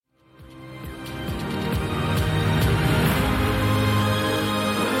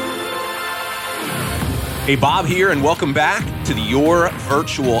Hey, Bob here, and welcome back to the Your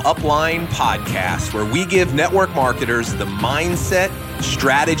Virtual Upline podcast, where we give network marketers the mindset,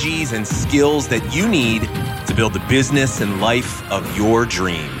 strategies, and skills that you need to build the business and life of your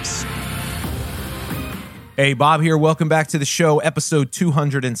dreams. Hey, Bob here. Welcome back to the show, episode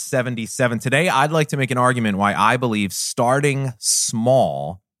 277. Today, I'd like to make an argument why I believe starting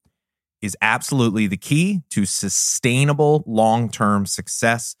small is absolutely the key to sustainable long-term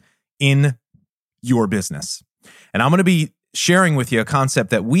success in your business. And I'm going to be sharing with you a concept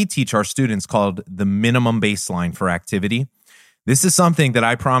that we teach our students called the minimum baseline for activity. This is something that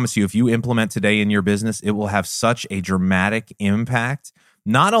I promise you, if you implement today in your business, it will have such a dramatic impact,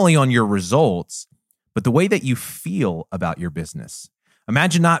 not only on your results, but the way that you feel about your business.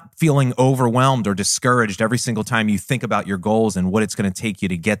 Imagine not feeling overwhelmed or discouraged every single time you think about your goals and what it's going to take you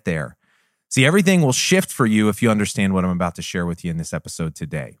to get there. See, everything will shift for you if you understand what I'm about to share with you in this episode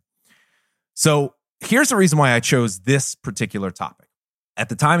today. So here's the reason why I chose this particular topic. At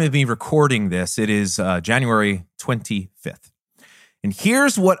the time of me recording this, it is January 25th. And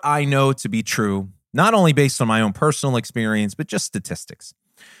here's what I know to be true, not only based on my own personal experience, but just statistics.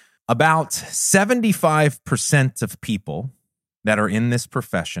 About 75% of people that are in this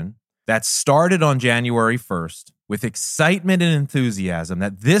profession that started on January 1st with excitement and enthusiasm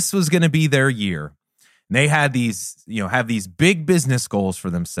that this was going to be their year. They had these, have these big business goals for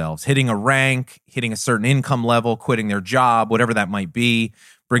themselves, hitting a rank, hitting a certain income level, quitting their job, whatever that might be,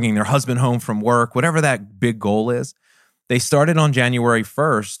 bringing their husband home from work, whatever that big goal is. They started on January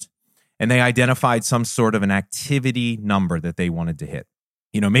 1st and they identified some sort of an activity number that they wanted to hit.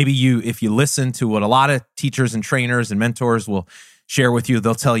 Maybe if you listen to what a lot of teachers and trainers and mentors will share with you,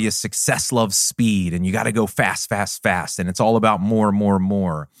 they'll tell you success loves speed and you got to go fast, fast, fast. And it's all about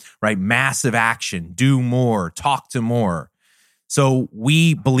more, right? Massive action, do more, talk to more. So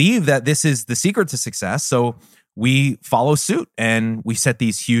we believe that this is the secret to success. So we follow suit and we set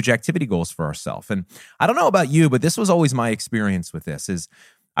these huge activity goals for ourselves. And I don't know about you, but this was always my experience with this is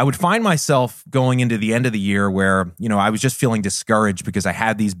I would find myself going into the end of the year where, I was just feeling discouraged because I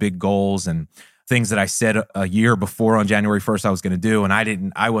had these big goals and things that I said a year before on January 1st I was going to do.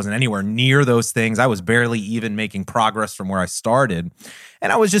 And I wasn't anywhere near those things. I was barely even making progress from where I started.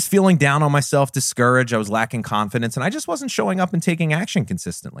 And I was just feeling down on myself, discouraged. I was lacking confidence and I just wasn't showing up and taking action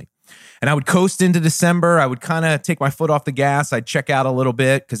consistently. And I would coast into December. I would kind of take my foot off the gas. I'd check out a little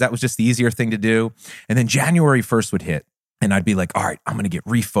bit because that was just the easier thing to do. And then January 1st would hit. And I'd be like, all right, I'm going to get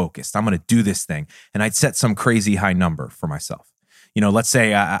refocused. I'm going to do this thing. And I'd set some crazy high number for myself. Let's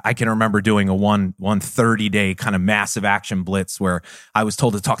say I can remember doing a 130-day kind of massive action blitz where I was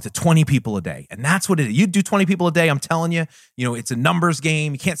told to talk to 20 people a day. And that's what it is. You do 20 people a day, I'm telling you, it's a numbers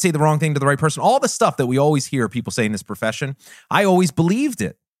game. You can't say the wrong thing to the right person. All the stuff that we always hear people say in this profession, I always believed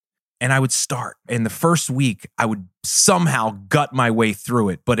it. And I would start. In the first week, I would somehow gut my way through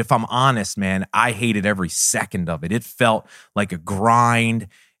it. But if I'm honest, man, I hated every second of it. It felt like a grind.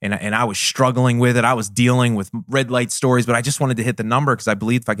 And I was struggling with it. I was dealing with red light stories, but I just wanted to hit the number because I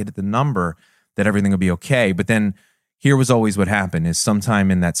believed if I could hit the number that everything would be okay. But then here was always what happened is sometime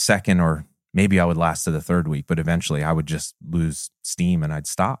in that second, or maybe I would last to the third week, but eventually I would just lose steam and I'd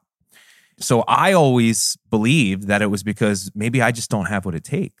stop. So I always believed that it was because maybe I just don't have what it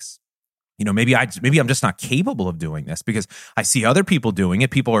takes. Maybe I'm just not capable of doing this because I see other people doing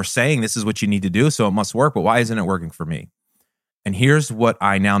it. People are saying this is what you need to do, so it must work, but why isn't it working for me? And here's what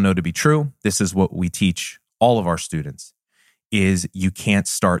I now know to be true. This is what we teach all of our students is you can't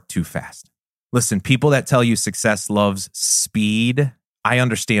start too fast. Listen, people that tell you success loves speed, I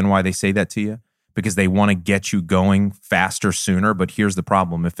understand why they say that to you because they want to get you going faster sooner. But here's the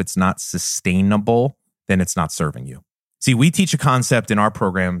problem. If it's not sustainable, then it's not serving you. See, we teach a concept in our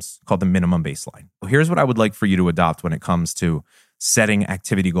programs called the minimum baseline. Here's what I would like for you to adopt when it comes to setting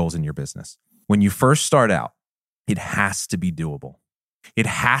activity goals in your business. When you first start out, it has to be doable. It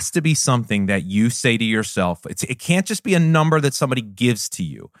has to be something that you say to yourself. It can't just be a number that somebody gives to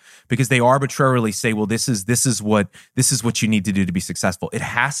you because they arbitrarily say, well, this is what you need to do to be successful. It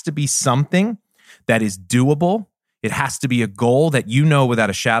has to be something that is doable. It has to be a goal that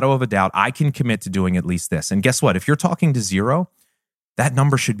without a shadow of a doubt, I can commit to doing at least this. And guess what? If you're talking to 0, that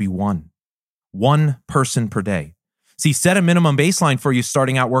number should be 1. 1 person per day. See, set a minimum baseline for you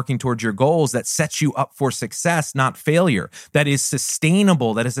starting out working towards your goals that sets you up for success, not failure. That is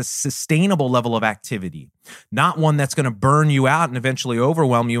sustainable. That is a sustainable level of activity, not one that's going to burn you out and eventually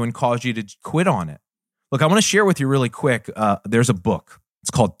overwhelm you and cause you to quit on it. Look, I want to share with you really quick. There's a book.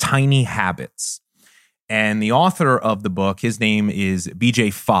 It's called Tiny Habits. And the author of the book, his name is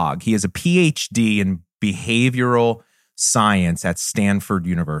BJ Fogg. He has a PhD in behavioral science at Stanford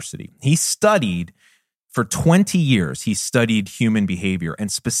University. He studied For 20 years, he studied human behavior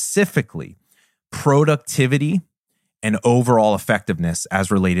and specifically productivity and overall effectiveness as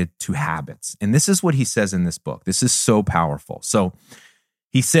related to habits. And this is what he says in this book. This is so powerful. So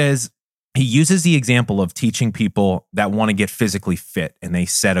he says, he uses the example of teaching people that want to get physically fit and they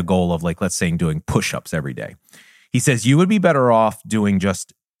set a goal of, like, let's say doing push-ups every day. He says you would be better off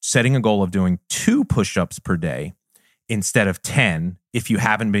setting a goal of doing 2 push-ups per day instead of 10 if you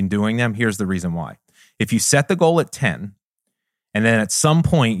haven't been doing them. Here's the reason why. If you set the goal at 10, and then at some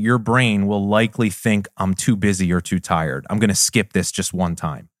point your brain will likely think, I'm too busy or too tired, I'm going to skip this just one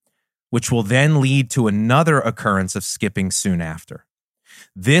time, which will then lead to another occurrence of skipping soon after.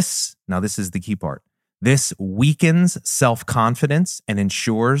 This is the key part. This weakens self-confidence and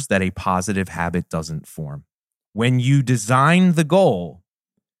ensures that a positive habit doesn't form. When you design the goal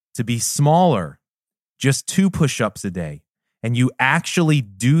to be smaller, just 2 push-ups a day, and you actually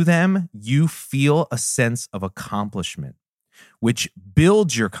do them, you feel a sense of accomplishment, which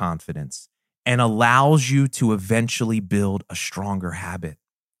builds your confidence and allows you to eventually build a stronger habit.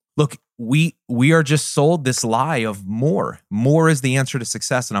 Look, we are just sold this lie of more. More is the answer to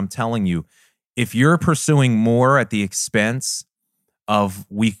success. And I'm telling you, if you're pursuing more at the expense of,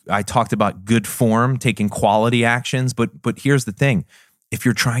 I talked about good form, taking quality actions, but here's the thing. If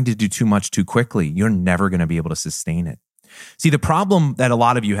you're trying to do too much too quickly, you're never going to be able to sustain it. See, the problem that a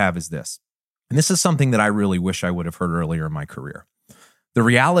lot of you have is this, and this is something that I really wish I would have heard earlier in my career. The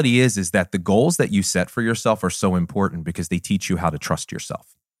reality is that the goals that you set for yourself are so important because they teach you how to trust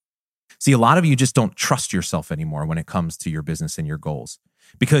yourself. See, a lot of you just don't trust yourself anymore when it comes to your business and your goals,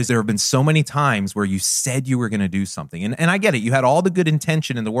 because there have been so many times where you said you were going to do something. And I get it. You had all the good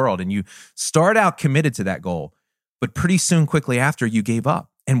intention in the world and you start out committed to that goal, but pretty soon, quickly after, you gave up.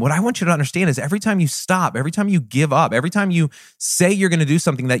 And what I want you to understand is every time you stop, every time you give up, every time you say you're going to do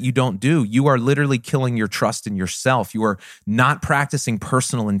something that you don't do, you are literally killing your trust in yourself. You are not practicing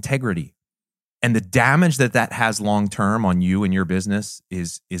personal integrity. And the damage that has long-term on you and your business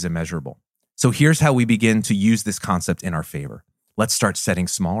is immeasurable. So here's how we begin to use this concept in our favor. Let's start setting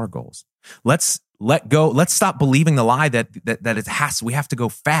smaller goals. Let's let go. Let's stop believing the lie that we have to go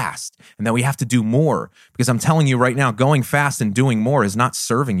fast and that we have to do more. Because I'm telling you right now, going fast and doing more is not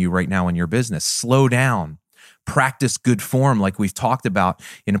serving you right now in your business. Slow down. Practice good form, like we've talked about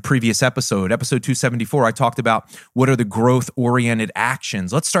in a previous episode 274. I talked about what are the growth-oriented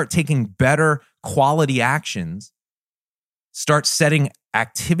actions. Let's start taking better quality actions. Start setting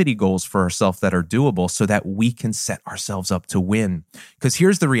activity goals for ourselves that are doable so that we can set ourselves up to win. Because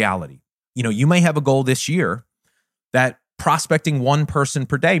here's the reality. You may have a goal this year that prospecting 1 person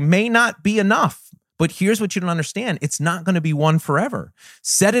per day may not be enough. But here's what you don't understand. It's not going to be 1 forever.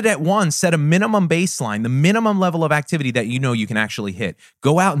 Set it at 1. Set a minimum baseline, the minimum level of activity that you can actually hit.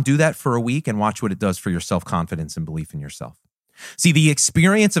 Go out and do that for a week and watch what it does for your self-confidence and belief in yourself. See, the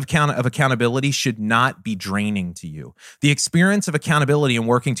experience of accountability should not be draining to you. The experience of accountability and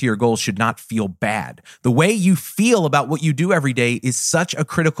working to your goals should not feel bad. The way you feel about what you do every day is such a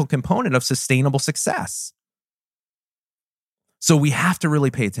critical component of sustainable success. So we have to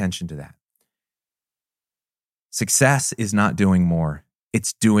really pay attention to that. Success is not doing more.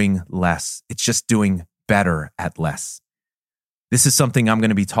 It's doing less. It's just doing better at less. This is something I'm going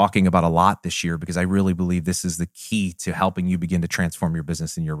to be talking about a lot this year because I really believe this is the key to helping you begin to transform your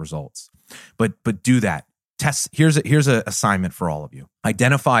business and your results. But do that. Here's an assignment for all of you.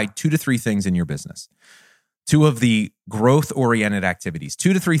 Identify 2 to 3 things in your business. 2 of the growth-oriented activities.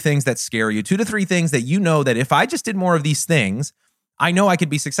 2 to 3 things that scare you. 2 to 3 things that that if I just did more of these things, I know I could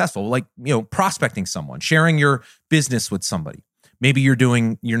be successful. Like, prospecting someone, sharing your business with somebody. Maybe you're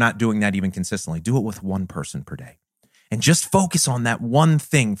not doing that even consistently. Do it with 1 person per day. And just focus on that one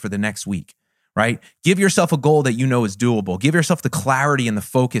thing for the next week, right? Give yourself a goal that is doable. Give yourself the clarity and the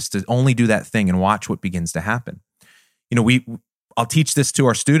focus to only do that thing and watch what begins to happen. I'll teach this to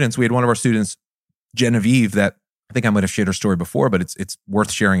our students. We had one of our students, Genevieve, that I think I might have shared her story before, but it's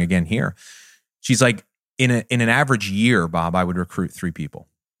worth sharing again here. She's like, in an average year, Bob, I would recruit 3 people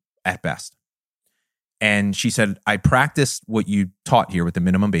at best. And she said, I practiced what you taught here with the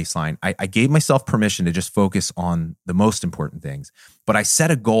minimum baseline. I gave myself permission to just focus on the most important things. But I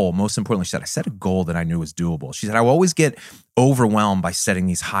set a goal. Most importantly, she said, I set a goal that I knew was doable. She said, I will always get overwhelmed by setting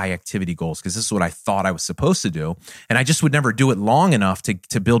these high activity goals because this is what I thought I was supposed to do. And I just would never do it long enough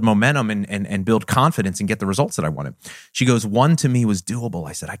to build momentum and build confidence and get the results that I wanted. She goes, 1 to me was doable.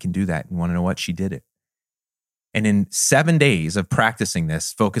 I said, I can do that. And you want to know what? She did it. And in 7 days of practicing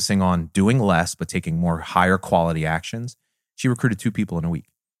this, focusing on doing less, but taking more higher quality actions, she recruited 2 people in a week.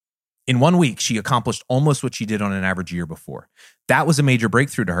 In 1 week, she accomplished almost what she did on an average year before. That was a major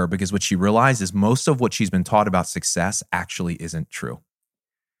breakthrough to her because what she realized is most of what she's been taught about success actually isn't true.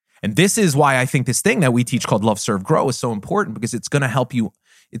 And this is why I think this thing that we teach called Love, Serve, Grow is so important, because it's going to help you.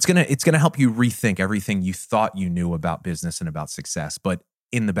 It's going to help you rethink everything you thought you knew about business and about success, but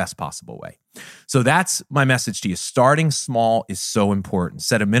in the best possible way. So that's my message to you. Starting small is so important.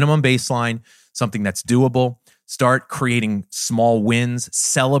 Set a minimum baseline, something that's doable. Start creating small wins,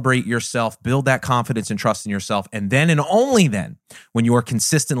 celebrate yourself, build that confidence and trust in yourself. And then, and only then, when you are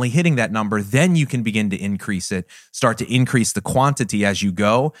consistently hitting that number, then you can begin to increase it, start to increase the quantity as you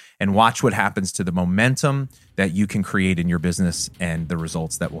go, and watch what happens to the momentum that you can create in your business and the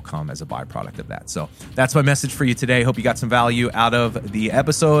results that will come as a byproduct of that. So that's my message for you today. Hope you got some value out of the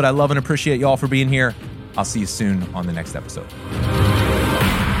episode. I love and appreciate you all for being here. I'll see you soon on the next episode.